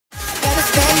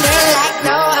spinning like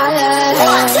no other.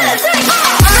 1, 2, 3, 4.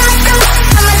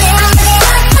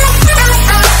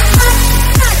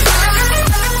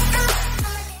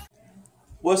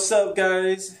 What's up,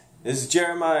 guys? This is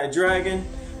Jeremiah Dragon.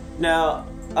 Now,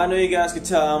 I know you guys can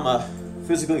tell I'm a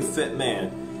physically fit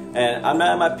man, and I'm not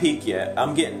at my peak yet.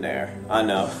 I'm getting there, I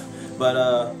know. But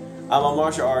I'm a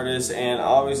martial artist, and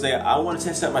obviously I want to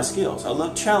test out my skills. I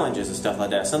love challenges and stuff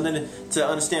like that. Something to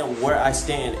understand where I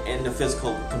stand in the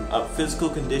physical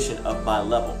condition of my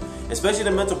level, especially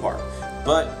the mental part.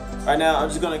 But right now, I'm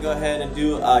just going to go ahead and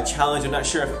do a challenge. I'm not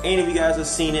sure if any of you guys have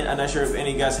seen it. I'm not sure if any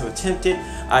of you guys have attempted.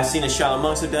 I've seen the Shaolin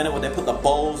monks have done it, where they put the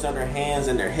bowls on their hands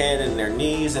and their head and their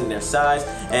knees and their sides,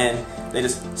 and they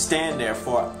just stand there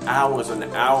for hours and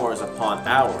hours upon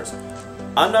hours.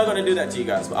 I'm not going to do that to you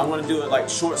guys, but I'm going to do it like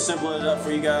short, simple it up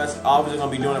for you guys. Obviously, I'm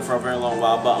going to be doing it for a very long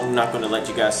while, but I'm not going to let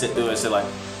you guys sit through it and say like,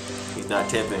 he's not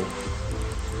tipping.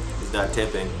 He's not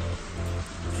tipping.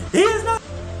 He is not.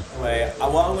 Anyway,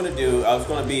 what I'm going to do, I was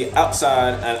going to be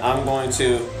outside, and I'm going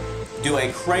to do a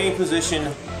crane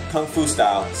position kung fu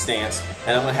style stance,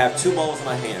 and I'm going to have 2 bowls in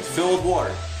my hands filled with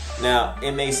water. Now,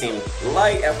 it may seem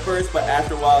light at first, but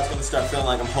after a while it's going to start feeling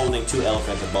like I'm holding 2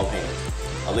 elephants in both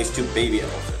hands. At least 2 baby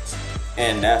elephants.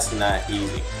 And that's not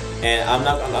easy. And I'm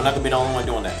not going to be the only one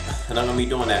doing that. I'm not going to be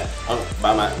doing that by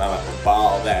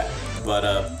all that. But,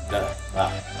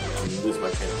 I'm losing my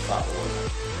train of thought.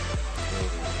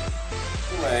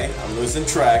 Anyway, I'm losing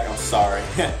track, I'm sorry.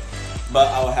 But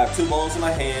I will have 2 bowls in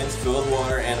my hands filled with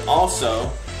water, and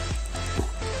also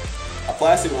a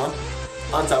plastic one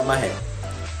on top of my head.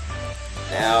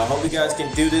 Now, I hope you guys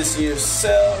can do this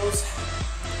yourselves.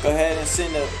 Go ahead and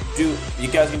you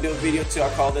guys can do a video too. I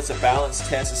call this a balance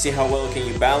test to see how well can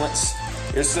you balance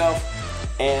yourself.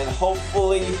 And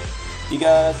hopefully you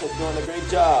guys are doing a great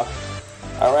job.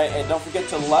 Alright, and don't forget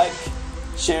to like,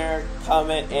 share,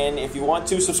 comment, and if you want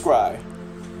to, subscribe.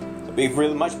 It'll be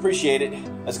really much appreciated.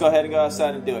 Let's go ahead and go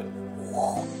outside and do it.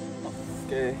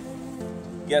 Okay.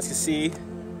 You guys can see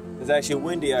it's actually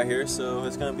windy out here, so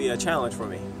it's gonna be a challenge for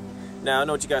me. Now I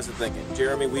know what you guys are thinking.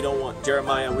 Jeremiah, we don't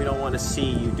want to see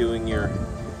you doing your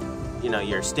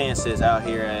stances out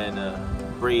here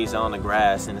in breeze on the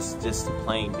grass, and it's just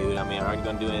plain, dude. I mean, are you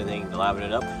gonna do anything to liven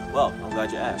it up? Well, I'm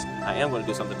glad you asked. I am gonna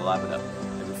do something to liven it up.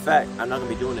 In fact, I'm not gonna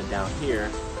be doing it down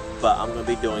here, but I'm gonna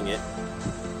be doing it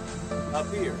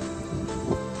up here.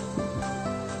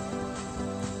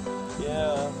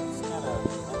 Yeah, it's kind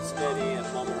of unsteady at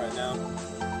the moment right now.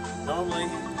 Normally,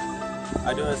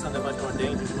 I do something much more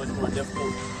dangerous, much more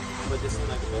difficult, but this seems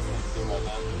like the best thing to do right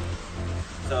now.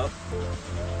 So,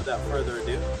 without further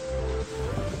ado,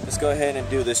 let's go ahead and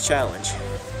do this challenge.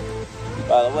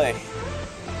 By the way,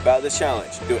 about this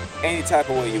challenge, do it any type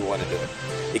of way you want to do it.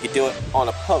 You can do it on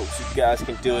a post, you guys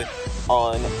can do it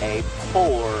on a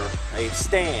pole or a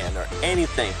stand or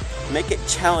anything. Make it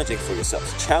challenging for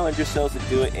yourselves. Challenge yourselves to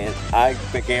do it, and I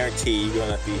guarantee you're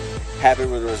going to be happy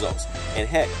with the results. And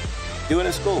heck, do it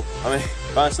in school. I mean,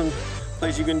 find some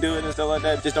place you can do it and stuff like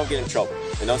that. Just don't get in trouble.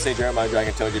 And don't say Jeremiah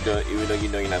Dragon told you to do it, even though you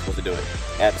know you're not supposed to do it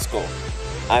at the school.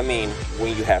 I mean,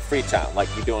 when you have free time, like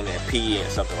you're doing it in PE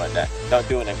and something like that. Don't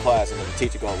do it in class and then the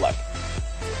teacher going like,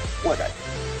 what I did.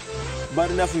 But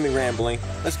enough of me rambling.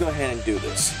 Let's go ahead and do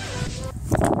this.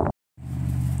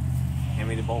 Hand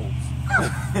me the bowls.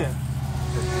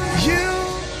 You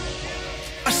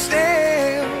are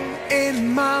still in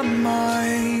my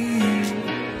mind.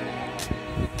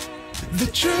 The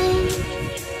truth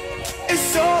is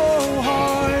so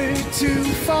hard to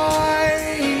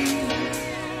find.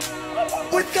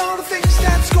 With all the things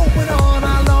that's going on,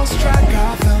 I lost track,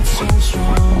 I felt so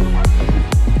strong.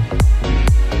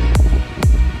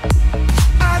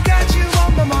 I got you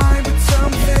on my mind, but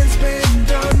something's been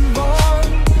done wrong.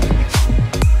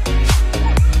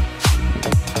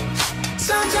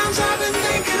 Sometimes I've been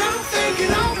thinking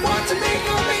of what to make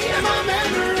of me and my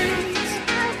memories.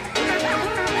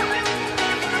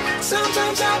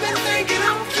 Sometimes I've been thinking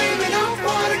of dreaming of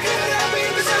what it could have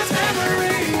been besides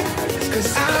memories. 'Cause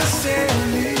I still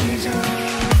need you.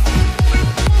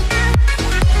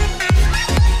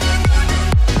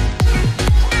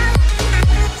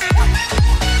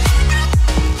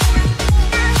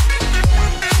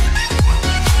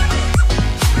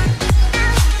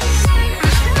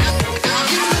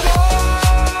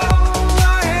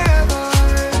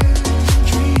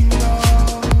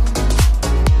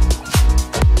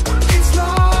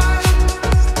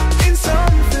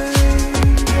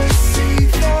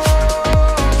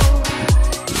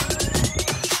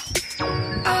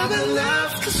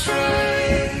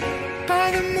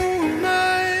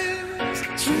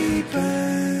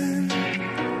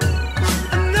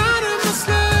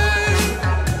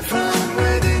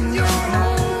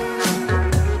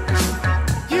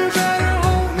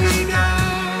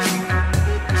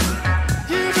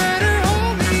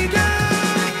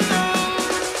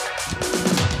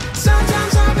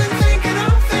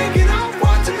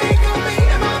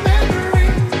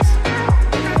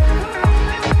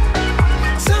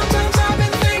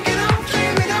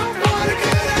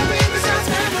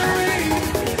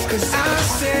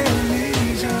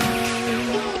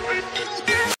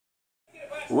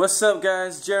 What's up,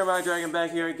 guys? Jeremiah Dragon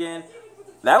back here again.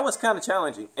 That was kind of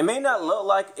challenging. It may not look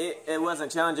like it wasn't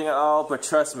challenging at all, but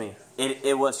trust me,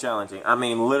 it was challenging. I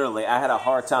mean, literally, I had a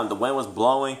hard time. The wind was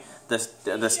blowing.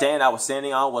 The stand I was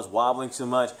standing on was wobbling too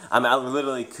much. I mean, I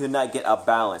literally could not get a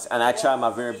balance. And I tried my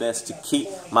very best to keep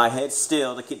my head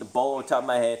still, to keep the bowl on top of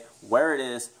my head where it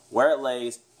is, where it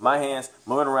lays, my hands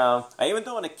moving around. I even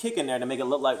threw in a kick in there to make it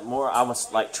look like more, I was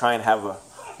like trying to have a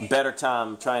better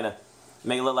time, trying to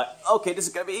make it look like, okay, this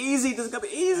is going to be easy, this is going to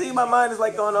be easy. My mind is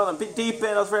like going on a deep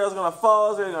end. I was afraid I was going to fall, I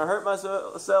was going to hurt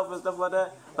myself and stuff like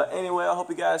that. But anyway, I hope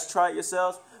you guys try it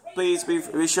yourselves. Please be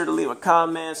sure to leave a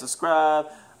comment, subscribe,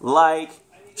 like,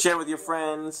 share with your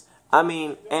friends. I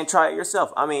mean, and try it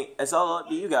yourself. I mean, it's all up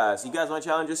to you guys. You guys want to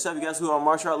challenge yourself? You guys who are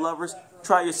martial art lovers,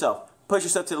 try it yourself. Push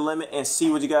yourself to the limit and see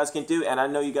what you guys can do. And I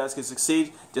know you guys can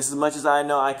succeed just as much as I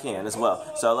know I can as well.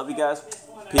 So I love you guys.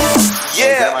 Peace.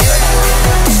 Yeah.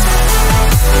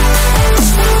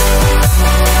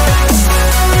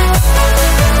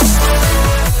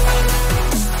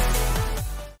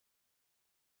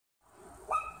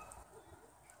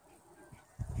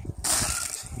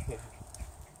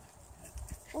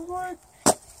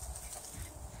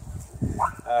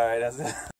 Alright, that's it.